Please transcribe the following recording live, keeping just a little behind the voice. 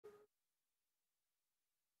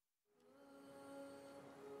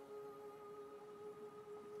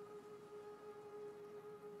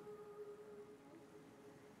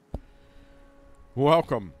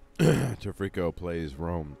Welcome to Freeqo Plays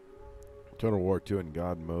Rome. Total War II in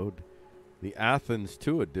God mode. The Athens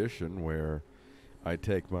 2 edition, where I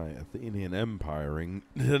take my Athenian Empiring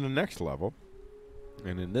to the next level.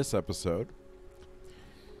 And in this episode,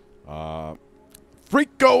 Freeqo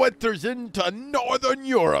enters into Northern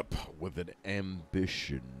Europe with an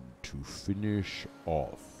ambition to finish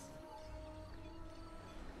off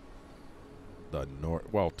the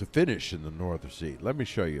to finish in the Northern Sea. Let me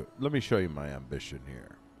show you my ambition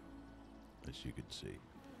here. As you can see,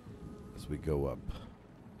 as we go up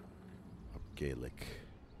Gaelic.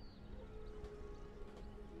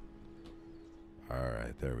 All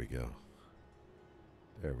right, there we go.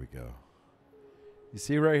 There we go. You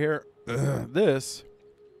see right here, this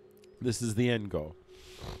is the end goal.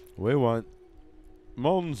 We want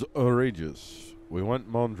Mons Regis. We want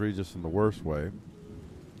Mons Regis in the worst way.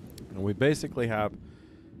 And we basically have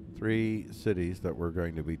 3 cities that we're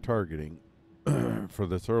going to be targeting for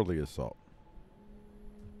this early assault.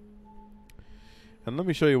 And let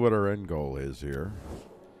me show you what our end goal is here.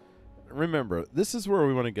 Remember, this is where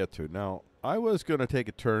we want to get to. Now, I was going to take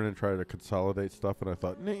a turn and try to consolidate stuff, and I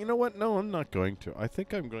thought, you know what? No, I'm not going to. I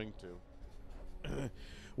think I'm going to.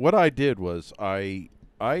 What I did was I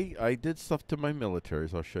did stuff to my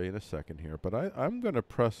militaries. I'll show you in a second here. But I'm going to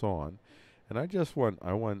press on. And I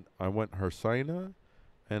want Hercyna,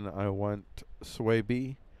 and I want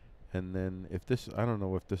Suibi, and then if this, I don't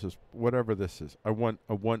know if this is, whatever this is, I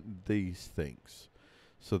want these things.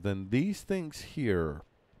 So then these things here,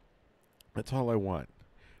 that's all I want.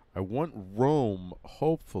 I want Rome,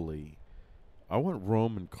 hopefully, I want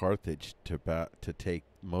Rome and Carthage to take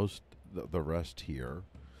most, the rest here.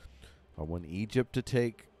 I want Egypt to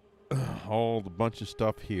take all the bunch of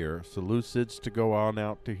stuff here, Seleucids to go on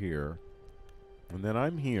out to here. And then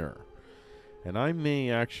I'm here, and I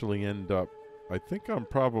may actually end up, I think I'm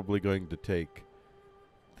probably going to take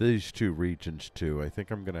these 2 regions too. I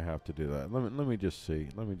think I'm going to have to do that. Let me just see.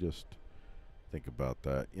 Let me just think about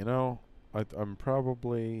that. You know, I'm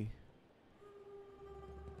probably,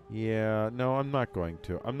 yeah, no, I'm not going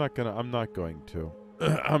to. I'm not going to.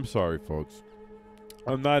 I'm sorry, folks.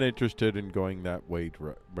 I'm not interested in going that way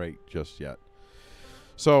right just yet.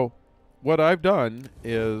 So what I've done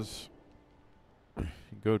is,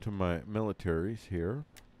 go to my militaries here.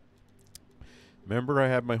 Remember I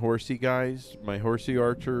had my horsey guys, my horsey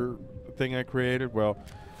archer thing I created? Well,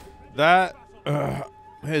 that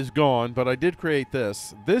has gone, but I did create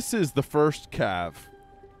this. This is the first cav.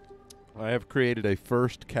 I have created a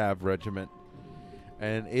first cav regiment.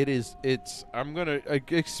 And I'm going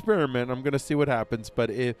to experiment. I'm going to see what happens.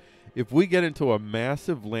 But if we get into a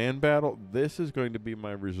massive land battle, this is going to be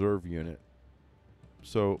my reserve unit.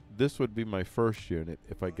 So this would be my first unit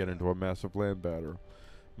if I get into a massive land battle.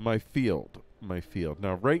 My field.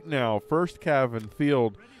 Now, right now, first cav and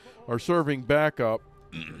field are serving backup.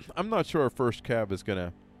 I'm not sure if first cav is going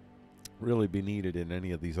to really be needed in any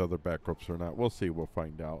of these other backups or not. We'll see. We'll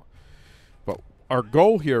find out. But our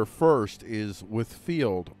goal here first is with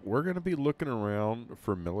field. We're going to be looking around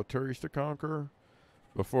for militaries to conquer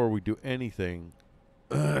before we do anything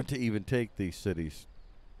to even take these cities.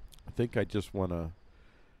 I think I just want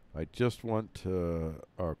to,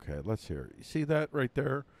 okay, let's hear it. You see that right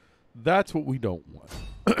there? That's what we don't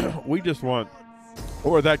want. We just want,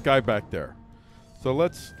 or that guy back there. So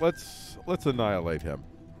let's annihilate him.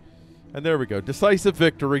 And there we go. Decisive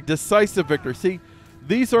victory. Decisive victory. See,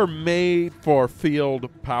 these are made for field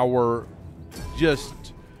power.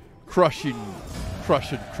 Just crush.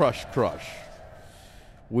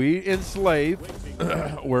 We enslave.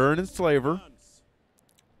 We're an enslaver.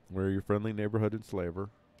 We're your friendly neighborhood enslaver.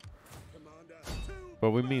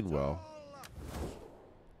 But we mean well.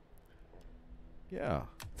 Yeah.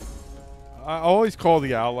 I always call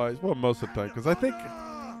the allies, well, most of the time, because I think,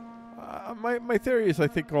 my theory is I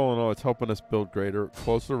think all in all it's helping us build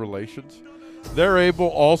closer relations. They're able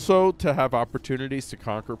also to have opportunities to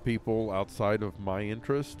conquer people outside of my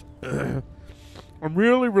interest. I'm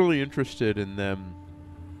really, really interested in them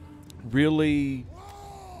really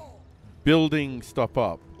building stuff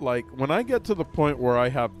up. Like, when I get to the point where I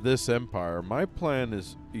have this empire, my plan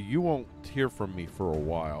is you won't hear from me for a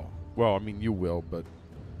while. Well, I mean, you will, but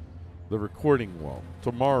the recording won't.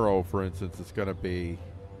 Tomorrow, for instance, it's going to be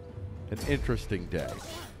an interesting day.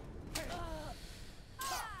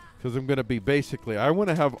 Because I'm going to be basically, I want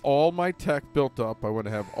to have all my tech built up. I want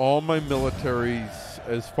to have all my militaries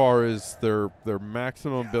as far as their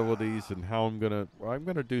maximum abilities and how I'm going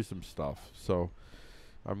to do some stuff. So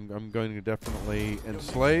I'm going to definitely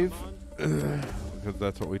enslave because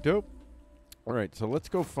that's what we do. All right, so let's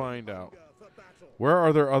go find out. Where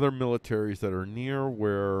are there other militaries that are near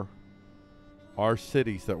where our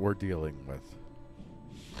cities that we're dealing with.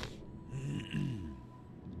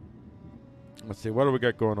 Let's see, what do we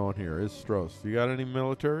got going on here? Istros, you got any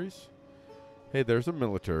militaries? Hey, there's the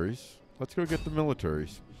militaries. Let's go get the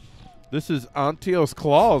militaries. This is Antios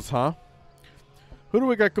Claus, huh? Who do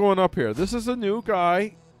we got going up here? This is a new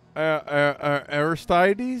guy,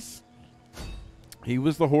 Aristides. He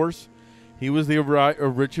was the horse. He was the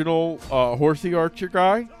original horsey archer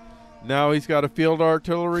guy. Now he's got a field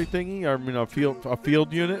artillery thingy. I mean, a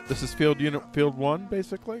field unit. This is field 1,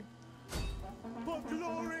 basically.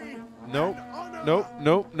 Nope.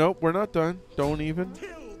 We're not done. Don't even.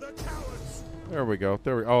 There we go.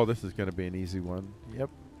 Oh, this is going to be an easy one. Yep.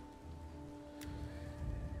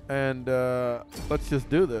 And let's just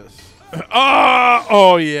do this.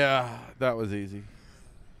 Oh yeah, that was easy.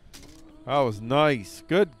 That was nice.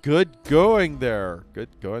 Good going there. Good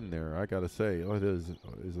going there. I gotta say, oh, it is.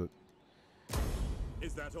 Is it?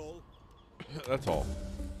 Is that all? That's all.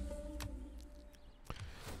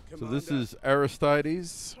 Commander. So this is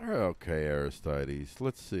Aristides. Okay, Aristides.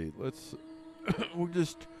 Let's see. We'll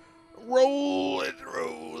just roll it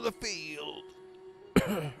through the field.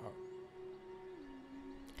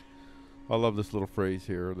 I love this little phrase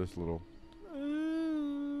here. This little.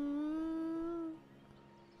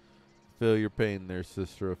 Feel your pain there,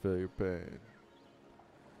 sister. I feel your pain.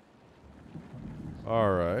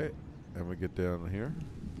 All right. And we get down here.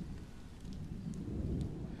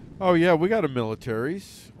 Oh yeah, we got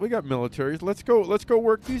militaries. Let's go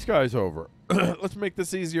work these guys over. Let's make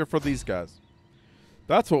this easier for these guys.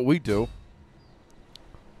 That's what we do.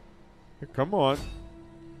 Here, come on.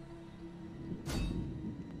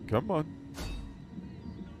 Come on.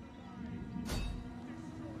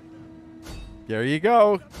 There you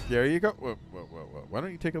go. There you go. Whoa. Why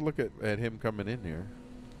don't you take a look at him coming in here?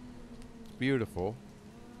 Beautiful.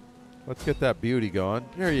 Let's get that beauty going.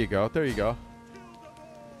 There you go. There you go.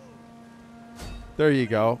 There you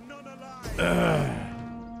go.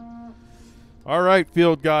 All right,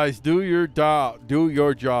 field guys, do your job. Do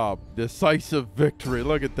your job. Decisive victory.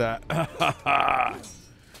 Look at that.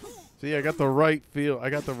 See, I got the right field. I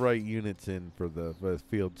got the right units in for the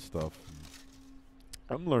field stuff.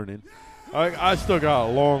 I'm learning. I still got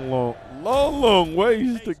a long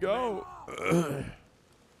ways to go. All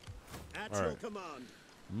right.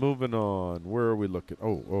 Moving on. Where are we looking?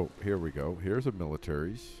 Oh, here we go. Here's a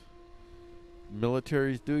militaries.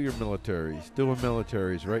 Militaries, do your militaries. Doing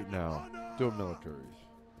militaries right now. Doing militaries.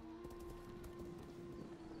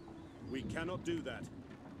 We cannot do that.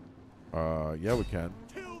 Yeah, we can.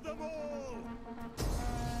 Kill them all.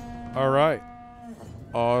 All right.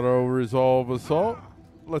 Auto resolve assault.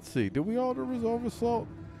 Let's see. Do we auto resolve assault?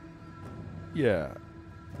 Yeah.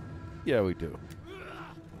 Yeah, we do.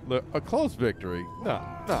 Look, a close victory. No.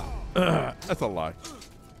 That's a lie.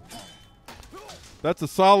 That's a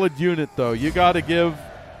solid unit, though. You got to give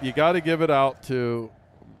it out to.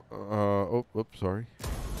 Oops, sorry.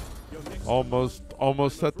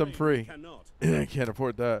 Almost set them free. I can't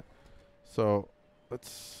afford that. So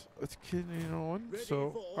let's continue on.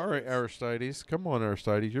 So all right, Aristides, come on,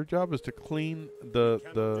 Aristides. Your job is to clean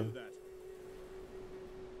the.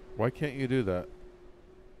 Why can't you do that?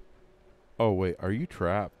 Oh wait, are you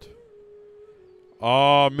trapped?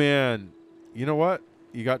 Oh man, you know what?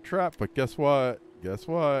 You got trapped, but guess what? Guess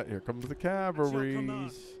what? Here comes the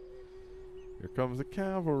cavalries. Here comes the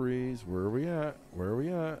cavalries. Where are we at? Where are we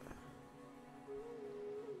at?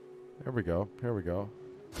 There we go. Here we go.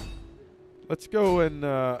 Let's go and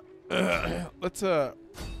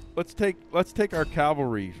let's take our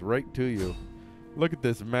cavalries right to you. Look at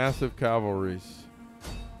this massive cavalries.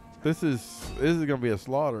 This is gonna be a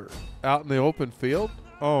slaughter out in the open field.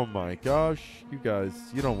 Oh my gosh, you guys,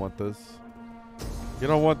 you don't want this. You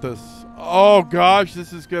don't want this. Oh gosh,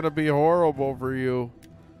 this is gonna be horrible for you.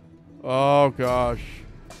 Oh gosh.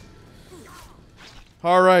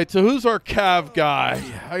 All right, so who's our cav guy?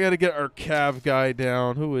 I gotta get our cav guy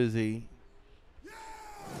down. Who is he?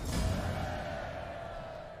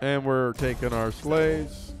 And we're taking our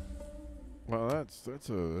slaves. Well, that's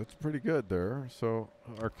pretty good there. So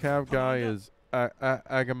our cav guy is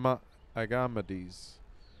Agamides. Agamides.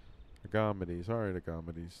 All right,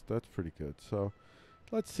 Agamides. That's pretty good. So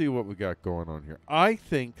let's see what we got going on here. I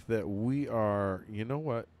think that we are. You know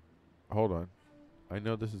what? Hold on. I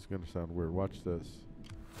know this is going to sound weird. Watch this.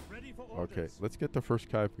 Okay, let's get the first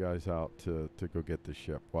cav guys out to go get the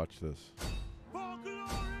ship. Watch this.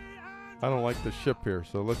 I don't like the ship here,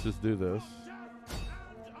 so let's just do this.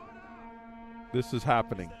 This is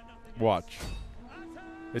happening. Watch.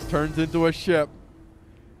 It turns into a ship,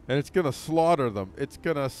 and it's going to slaughter them. It's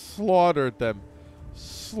going to slaughter them.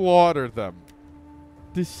 Slaughter them.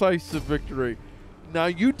 Decisive victory. Now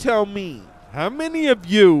you tell me, how many of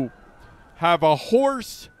you have a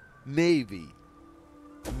horse navy?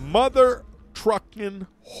 Mother trucking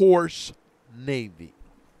horse navy.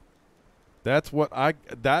 That's what I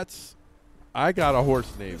got a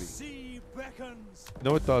horse navy. The sea beckons.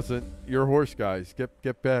 No, it doesn't. You're horse guys.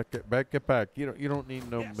 Get back. Get back. You don't need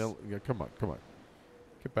no Yes. yeah, come on.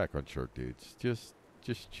 Get back on short dudes. Just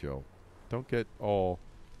chill. Don't get all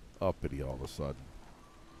uppity all of a sudden.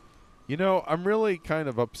 You know, I'm really kind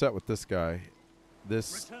of upset with this guy.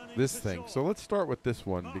 This thing. So let's start with this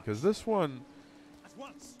one, because this one, At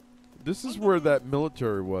once. this is where that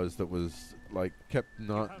military was that was like kept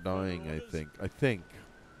not dying, I think.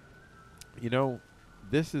 You know,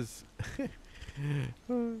 this is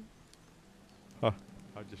I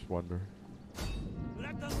just wonder.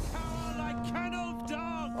 Let them cower like kennelled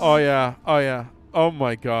dogs. Oh yeah. Oh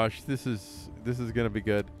my gosh, this is gonna be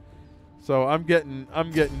good. So I'm getting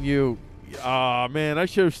you. Ah man, I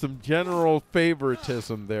showed some general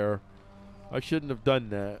favoritism there. I shouldn't have done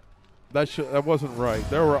that. That wasn't right.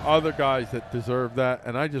 There were other guys that deserved that,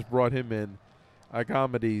 and I just brought him in.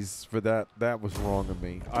 Comedies for that. That was wrong of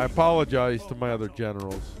me. I apologize to my other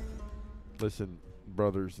generals. Listen,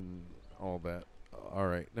 brothers and all that. All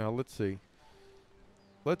right, now let's see.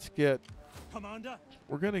 Let's get. Commander.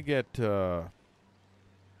 We're gonna get. The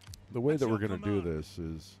way that we're gonna do this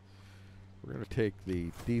is, we're gonna take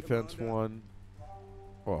the defense one.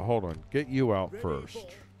 Well, hold on. Get you out Ready first,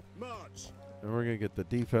 for march. and we're gonna get the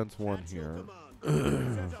defense one At your here.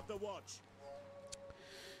 command. Set up the watch.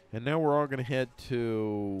 And now we're all going to head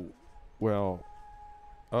to, well,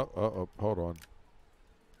 hold on.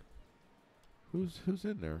 Who's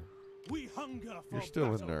in there? We hunger for You're still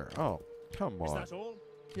in battle. there. Oh, come Is on. that all?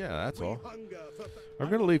 Yeah, that's We all. hunger for I'm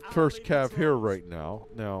going to leave first hourly cav here patrols. right now.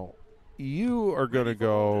 Now, you are going to Ready for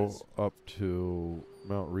go orders. up to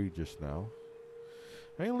Mount Regis now.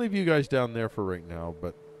 I'm going to leave you guys down there for right now,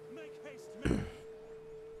 but Make haste, men.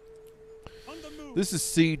 On the move. this is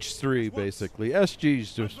Siege 3, basically.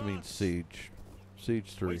 SGs just means Advance. Siege.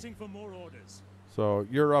 Siege 3. Waiting for more orders. So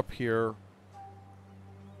you're up here,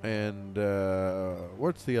 and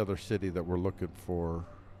what's the other city that we're looking for?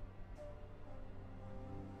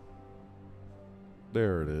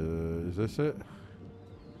 There it is. Is this it?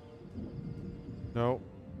 No.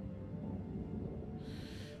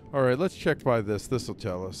 All right, let's check by this. This will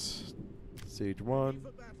tell us. Siege 1.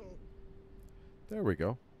 For battle. There we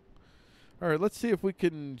go. All right, let's see if we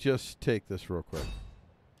can just take this real quick.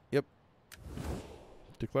 Yep.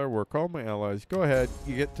 Declare war. Call my allies. Go ahead.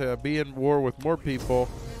 You get to be in war with more people.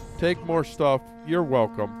 Take more stuff. You're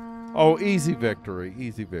welcome. Oh, easy victory.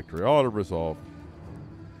 Easy victory. Auto resolve.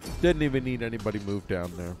 Didn't even need anybody move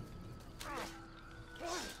down there.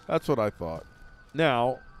 That's what I thought.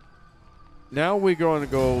 Now we're going to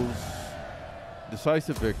go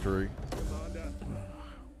decisive victory. Commander.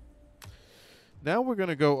 Now we're going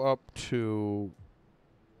to go up to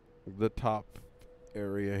the top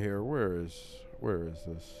area here. Where is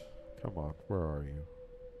this? Come on, where are you?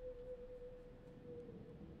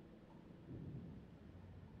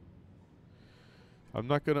 I'm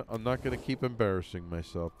not gonna keep embarrassing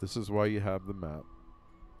myself. This is why you have the map.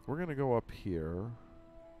 We're gonna go up here.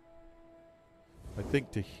 I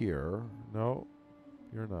think to here. No,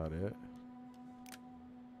 you're not it.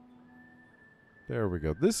 There we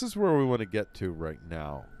go. This is where we want to get to right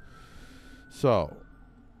now. So,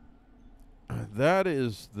 that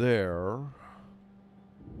is there.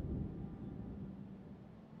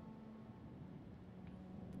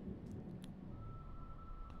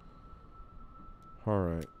 All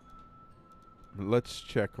right. Let's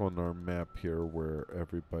check on our map here where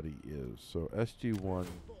everybody is. So, SG1, For orders.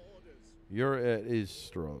 you're at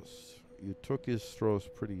Istros. You took Istros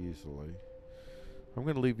pretty easily. I'm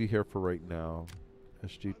going to leave you here for right now.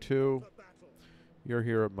 SG2, For battle. you're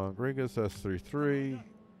here at Mount Regis. S33,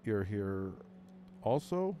 you're here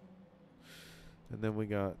also. And then we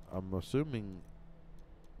got, I'm assuming,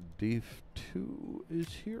 DEF2 is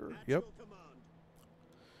here. At Yep. your command.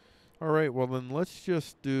 All right, well then let's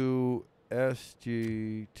just do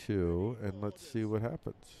SG2 and let's see what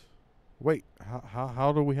happens. Wait,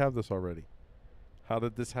 how do we have this already? How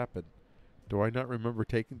did this happen? Do I not remember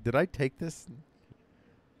taking? Did I take this?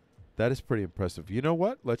 That is pretty impressive. You know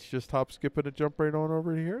what? Let's just hop, skip, and jump right on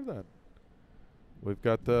over here then. We've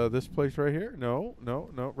got this place right here. No,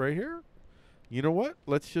 right here. You know what?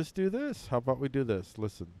 Let's just do this. How about we do this?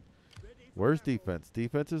 Listen, Ready for where's battle. defense?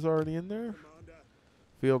 Defense is already in there. Commander.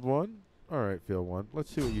 Field 1. All right, Field 1. Let's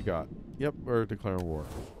see what you got. Yep, we're declaring war.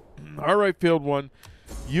 All right, Field 1.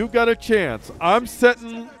 You got a chance. I'm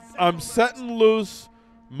setting loose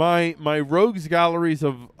my rogues galleries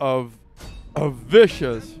of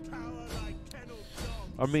vicious.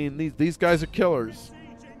 I mean, these guys are killers.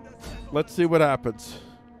 Let's see what happens.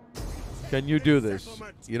 Can you do this?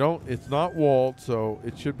 You don't. It's not walled, so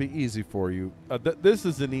it should be easy for you. This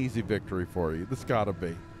is an easy victory for you. This gotta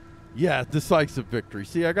be. Yeah, decisive victory.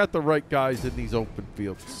 See, I got the right guys in these open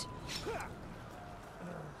fields.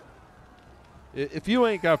 If you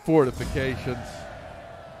ain't got fortifications,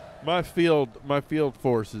 my field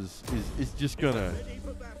force is just gonna.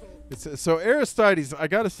 So Aristides, I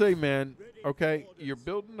gotta say, man. Okay, you're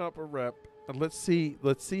building up a rep, and let's see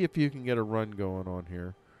if you can get a run going on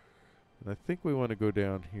here. And I think we want to go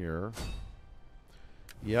down here.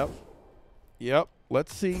 Yep.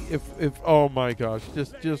 Let's see if oh my gosh,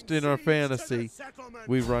 just in our fantasy,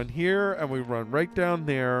 we run here and we run right down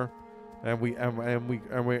there, and we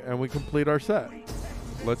complete our set.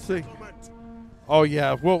 Let's see. Oh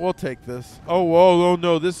yeah, we'll take this. Oh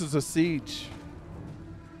no, this is a siege.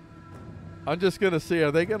 I'm just gonna see,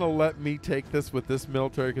 are they gonna let me take this with this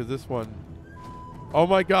military? Because this one, oh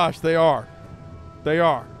my gosh, they are.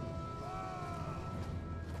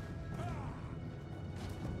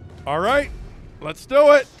 All right, let's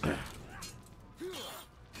do it.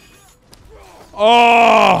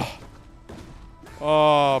 Oh,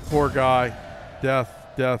 poor guy.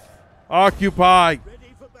 Death. Occupy.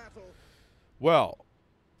 Well,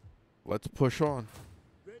 let's push on.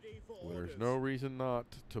 There's no reason not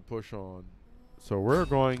to push on. So we're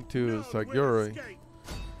going to Cimbri.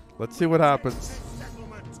 Let's see what happens.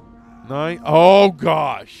 9. Oh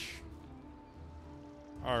gosh.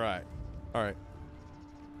 All right.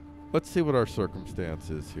 Let's see what our circumstance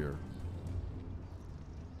is here.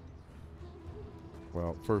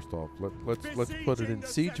 Well, first off, let's put it in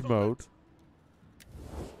siege mode.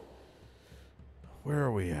 Where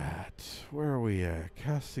are we at? Cimbri.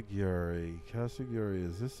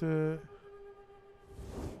 Is this it?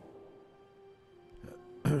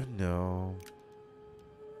 No.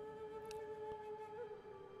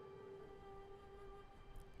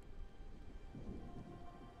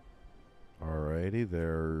 Alrighty,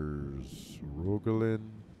 there's Rugii.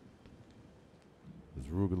 Is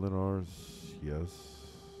Rugii ours? Yes.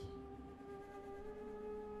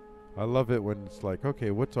 I love it when it's like,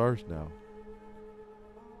 okay, what's ours now?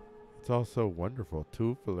 It's also wonderful.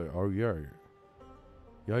 Tufele. Oh yeah.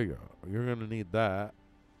 You're gonna need that.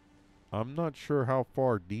 I'm not sure how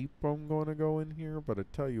far deep I'm gonna go in here, but I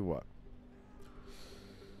tell you what.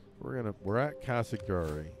 We're at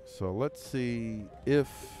Cimbri. So let's see if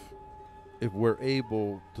we're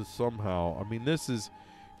able to somehow. I mean, this is,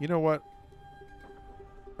 you know what?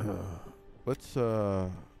 Let's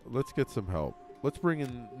get some help. Let's bring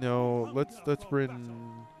in let's bring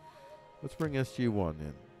SG1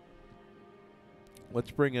 in. Let's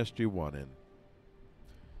bring SG1 in.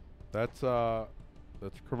 That's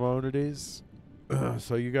Commodities.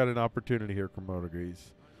 So you got an opportunity here,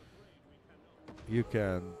 Commodities. You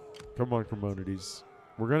can. Come on, Commodities.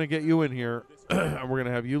 We're going to get you in here, and we're going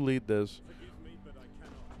to have you lead this.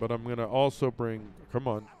 But I'm going to also bring, come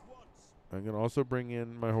on. I'm going to also bring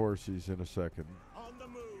in my horses in a second.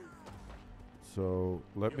 So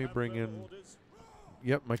let me bring in,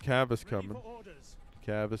 yep, my cav is coming.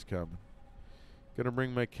 Cav is coming. Going to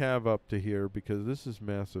bring my cav up to here because this is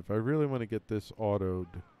massive. I really want to get this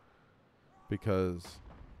autoed because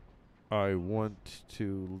I want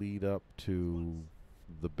to lead up to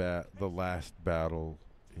the last battle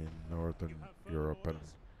in Northern Europe, and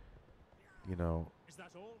you know,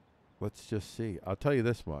 let's just see. I'll tell you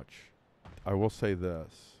this much. I will say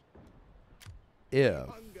this. If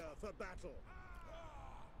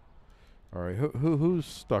all right, who's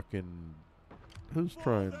stuck in? Who's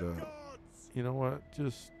trying to? You know what?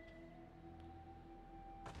 Just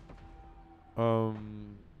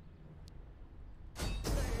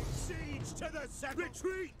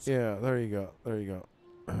yeah, there you go.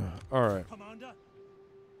 All right. Commander.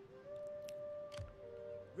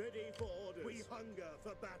 Ready for orders. We hunger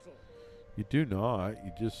for battle. You do not.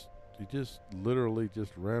 You just literally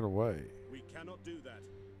just ran away. We cannot do that.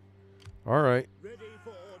 All right. Ready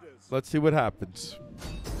for orders. Let's see what happens.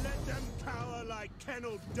 Let them cower like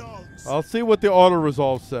kenneled dogs. I'll see what the auto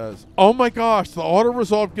resolve says. Oh my gosh, the auto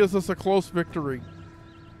resolve gives us a close victory.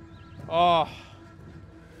 Ah.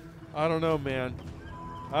 I don't know, man.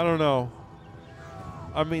 I don't know.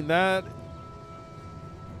 I mean,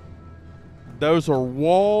 those are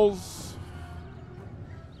walls.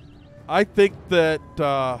 I think that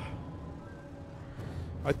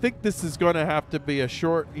I think this is going to have to be a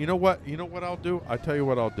short. You know what? You know what I'll do? I tell you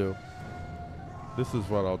what I'll do. This is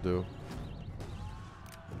what I'll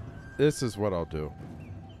do.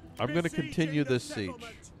 I'm going to continue this siege.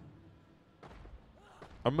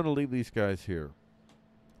 I'm going to leave these guys here.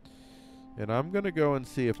 And I'm going to go and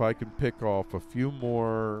see if I can pick off a few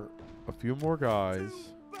more guys.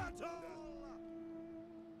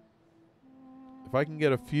 If I can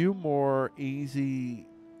get a few more easy.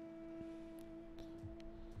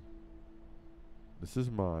 This is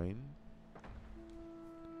mine.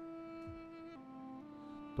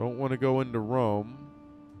 Don't want to go into Rome.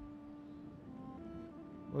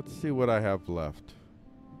 Let's see what I have left.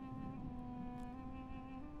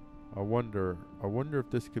 I wonder if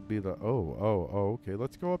this could be the okay,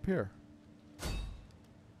 let's go up here.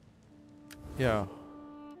 Yeah.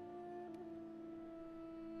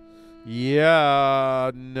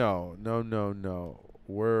 Yeah, no.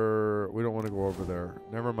 We don't want to go over there.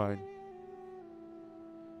 Never mind.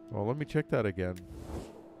 Well, let me check that again.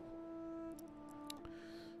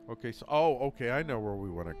 Okay, so okay, I know where we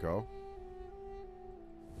want to go.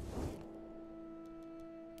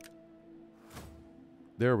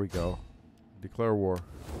 There we go. Declare war.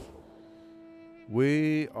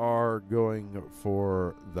 We are going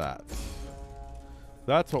for that.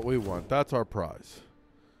 That's what we want. That's our prize.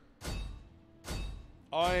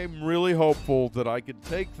 I'm really hopeful that I can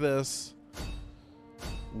take this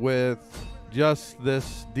with just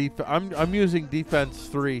this I'm using defense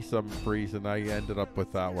 3 some reason. I ended up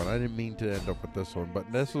with that one. I didn't mean to end up with this one,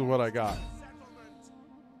 but this is what I got.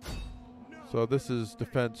 So this is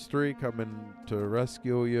defense 3 coming to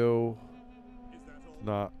rescue you.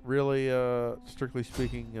 Not really, strictly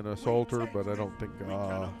speaking, an assaulter, but I don't think.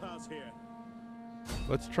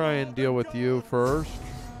 Let's try and deal with you first,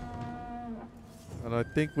 and I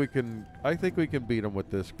think we can. I think we can beat them with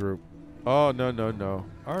this group. Oh no!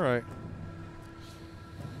 All right.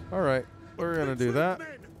 We're gonna do that.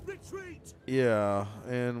 Yeah,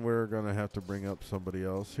 and we're gonna have to bring up somebody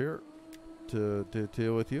else here to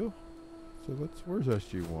deal with you. So where's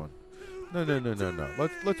SG1? No.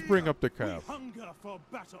 Let's bring up the cap.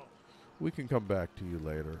 We can come back to you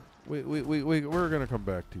later. We're gonna come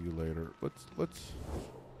back to you later. Let's.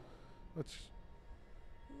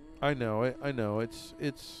 I know. It's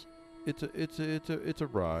a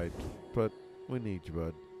ride, but we need you,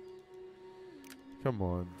 bud. Come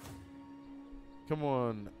on.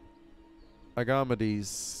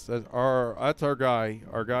 Agamedes. That's our guy.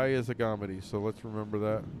 Our guy is Agamedes. So let's remember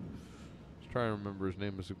that. Try and remember his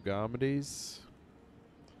name is Agamedes.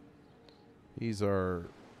 He's our.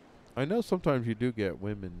 I know sometimes you do get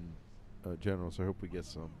women generals. I hope we get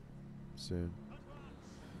some soon.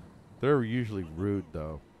 They're usually rude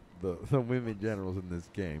though. The women generals in this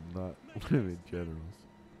game, not women generals.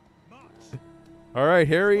 All right,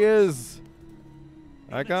 here he is.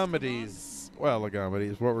 Agamedes. Well,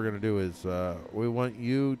 Agamedes, what we're gonna do is we want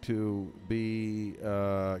you to be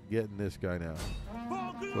getting this guy now.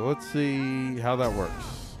 So let's see how that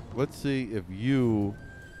works. Let's see if you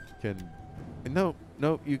can. No,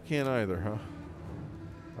 you can't either, huh?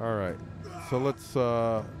 All right. So let's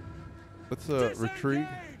retreat.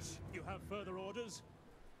 You have further orders?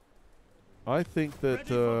 I think that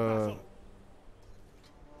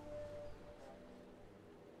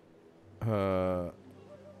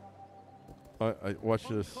I watch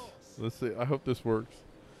this. Let's see. I hope this works.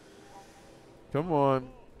 Come on,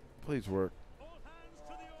 please work.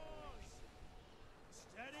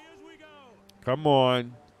 Come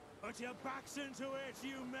on. Put your backs into it,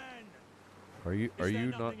 you men. Are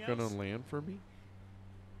you not gonna land for me?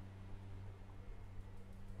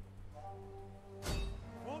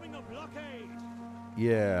 Forming a blockade.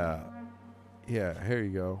 Yeah. Here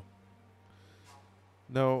you go.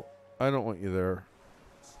 No, I don't want you there.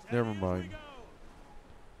 Never mind.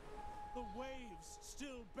 The waves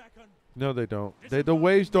still beckon. No, they don't. The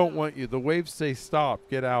waves don't want you. The waves say stop.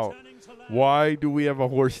 Get out. Why do we have a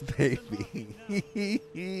horse navy?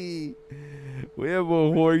 We have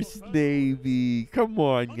a horse navy. Come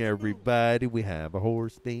on, everybody. We have a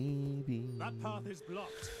horse navy. That path is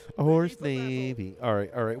blocked. A horse navy. All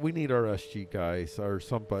right. We need our SG guys or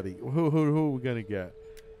somebody. Who are we gonna get?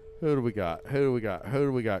 Who do we got?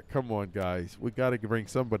 Come on, guys. We got to bring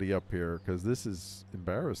somebody up here because this is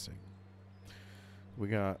embarrassing. We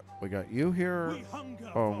got you here.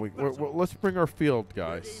 Let's bring our field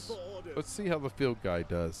guys. Let's see how the field guy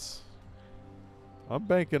does. I'm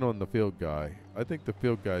banking on the field guy. I think the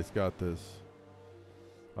field guy's got this.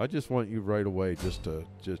 I just want you right away just to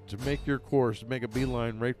make your course, make a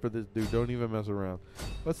beeline right for this dude. Don't even mess around.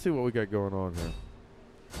 Let's see what we got going on here.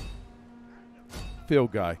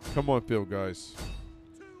 Field guy. Come on, field guys.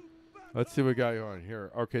 Let's see what we got on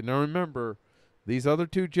here. Okay, now remember, these other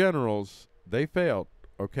two generals, they failed.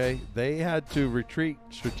 Okay? They had to retreat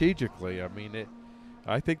strategically. I mean,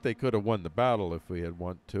 I think they could have won the battle if we had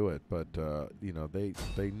went to it, but you know, they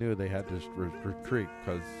knew they had to retreat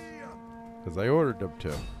because I ordered them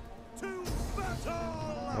to.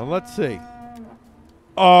 Well, let's see.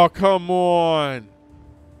 Oh, come on.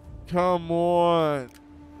 Come on.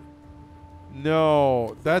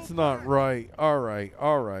 No, that's not right. All right,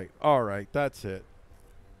 all right, all right. That's it.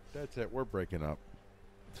 That's it. We're breaking up.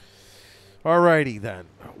 Alrighty then.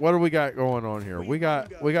 What do we got going on here? We're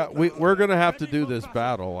gonna have to do this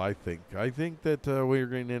battle. I think that we're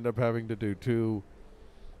going to end up having to do 2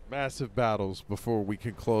 massive battles before we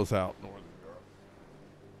can close out Northern Europe.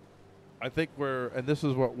 I think and this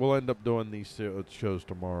is what we'll end up doing these shows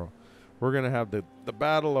tomorrow. We're gonna have the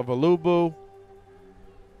Battle of Alubu,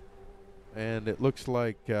 and it looks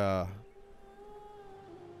like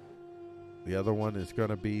the other one is going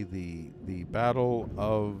to be the Battle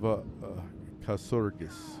of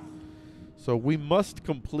Kasurgis. So we must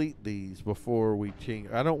complete these before we change.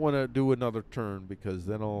 I don't want to do another turn because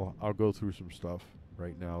then I'll go through some stuff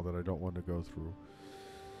right now that I don't want to go through.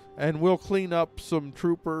 And we'll clean up some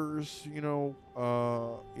troopers. You know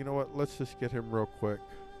what? Let's just get him real quick.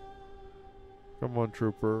 Come on,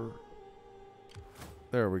 trooper.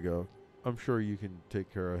 There we go. I'm sure you can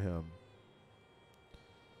take care of him.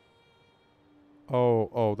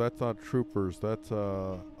 Oh, that's not troopers. That's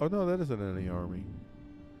oh no, that isn't any army.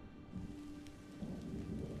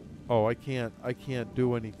 Oh, I can't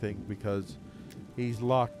do anything because he's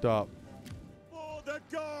locked up. For the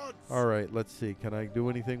gods! All right, let's see. Can I do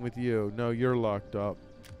anything with you? No, you're locked up.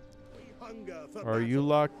 We hunger for Are you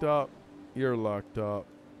locked up? You're locked up.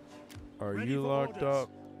 Are Ready you for locked orders. up?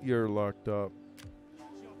 You're locked up.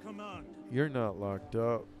 your command. You're not locked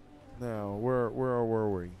up. Now, where were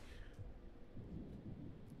we?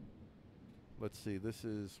 Let's see.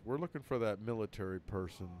 We're looking for that military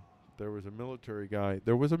person. There was a military guy.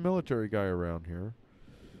 There was a military guy around here,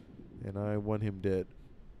 and I want him dead.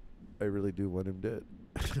 I really do want him dead.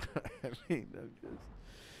 I mean, I'm just.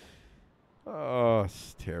 Oh,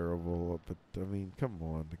 it's terrible. But I mean, come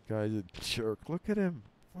on. The guy's a jerk. Look at him.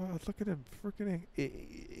 Oh, look at him. Freaking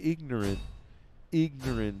ignorant.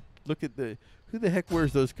 Ignorant. Look at who the heck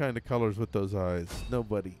wears those kind of colors with those eyes?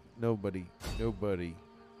 Nobody. Nobody. Nobody.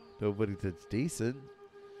 Nobody that's decent.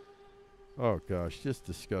 Oh gosh, just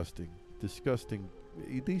disgusting. Disgusting.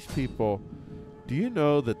 These people, do you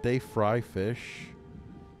know that they fry fish?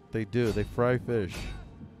 They do. They fry fish.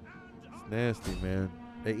 It's nasty, man.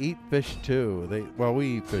 They eat fish too.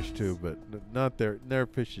 We eat fish too, but not their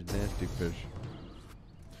fish is nasty fish.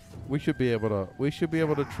 We should be able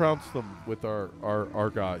to trounce them with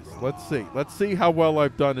our guys. Let's see how well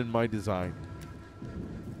I've done in my design.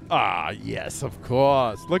 Ah, yes, of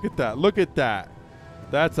course. Look at that. Look at that.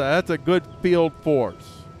 That's a good field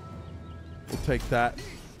force. We'll take that.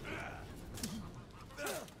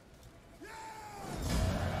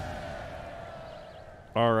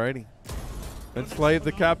 Alrighty. Enslave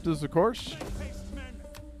the captives, of course.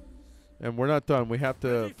 And we're not done. We have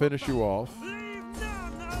to finish you off.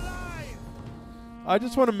 I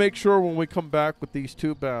just want to make sure when we come back with these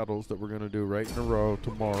 2 battles that we're going to do right in a row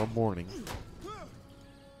tomorrow morning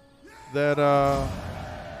that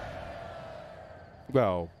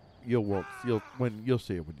well, you'll see it when you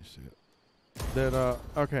see it. That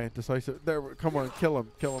okay, decisive. There, come on, kill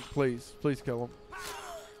him, please, kill him.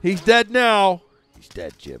 He's dead now. He's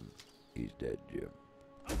dead, Jim. He's dead, Jim.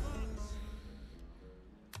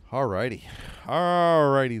 Alrighty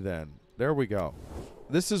then. There we go.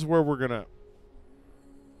 This is where we're gonna.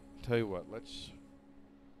 Tell you what,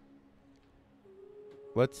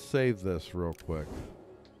 let's save this real quick.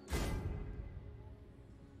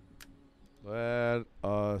 Let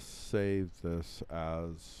us save this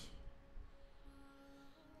as.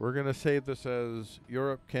 We're gonna save this as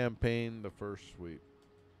Europe campaign, the first sweep.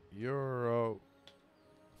 Euro.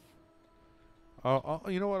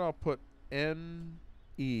 You know what? I'll put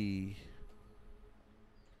NE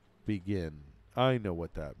begin. I know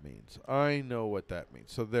what that means.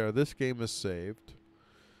 So there, this game is saved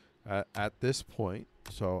at this point.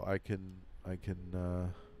 So I can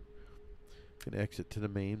exit to the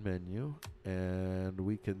main menu, and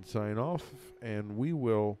we can sign off, and we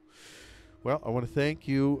will. Well, I want to thank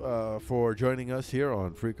you for joining us here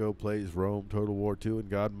on Freeqo Plays Rome Total War 2 in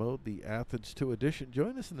God Mode, the Athens 2 edition.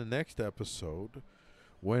 Join us in the next episode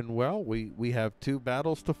when, well, we have 2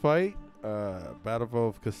 battles to fight. Battle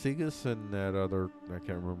of Kasigas and that other, I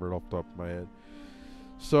can't remember it off the top of my head.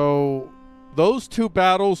 So those 2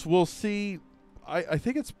 battles we'll see. I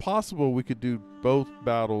think it's possible we could do both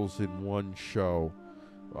battles in one show.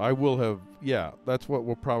 I will have, yeah, that's what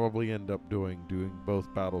we'll probably end up doing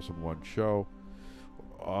both battles in one show.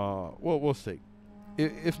 Well, we'll see.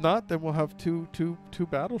 if not, then we'll have two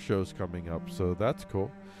battle shows coming up. So that's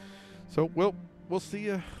cool. So we'll see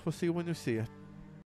you. We'll see you when you see you.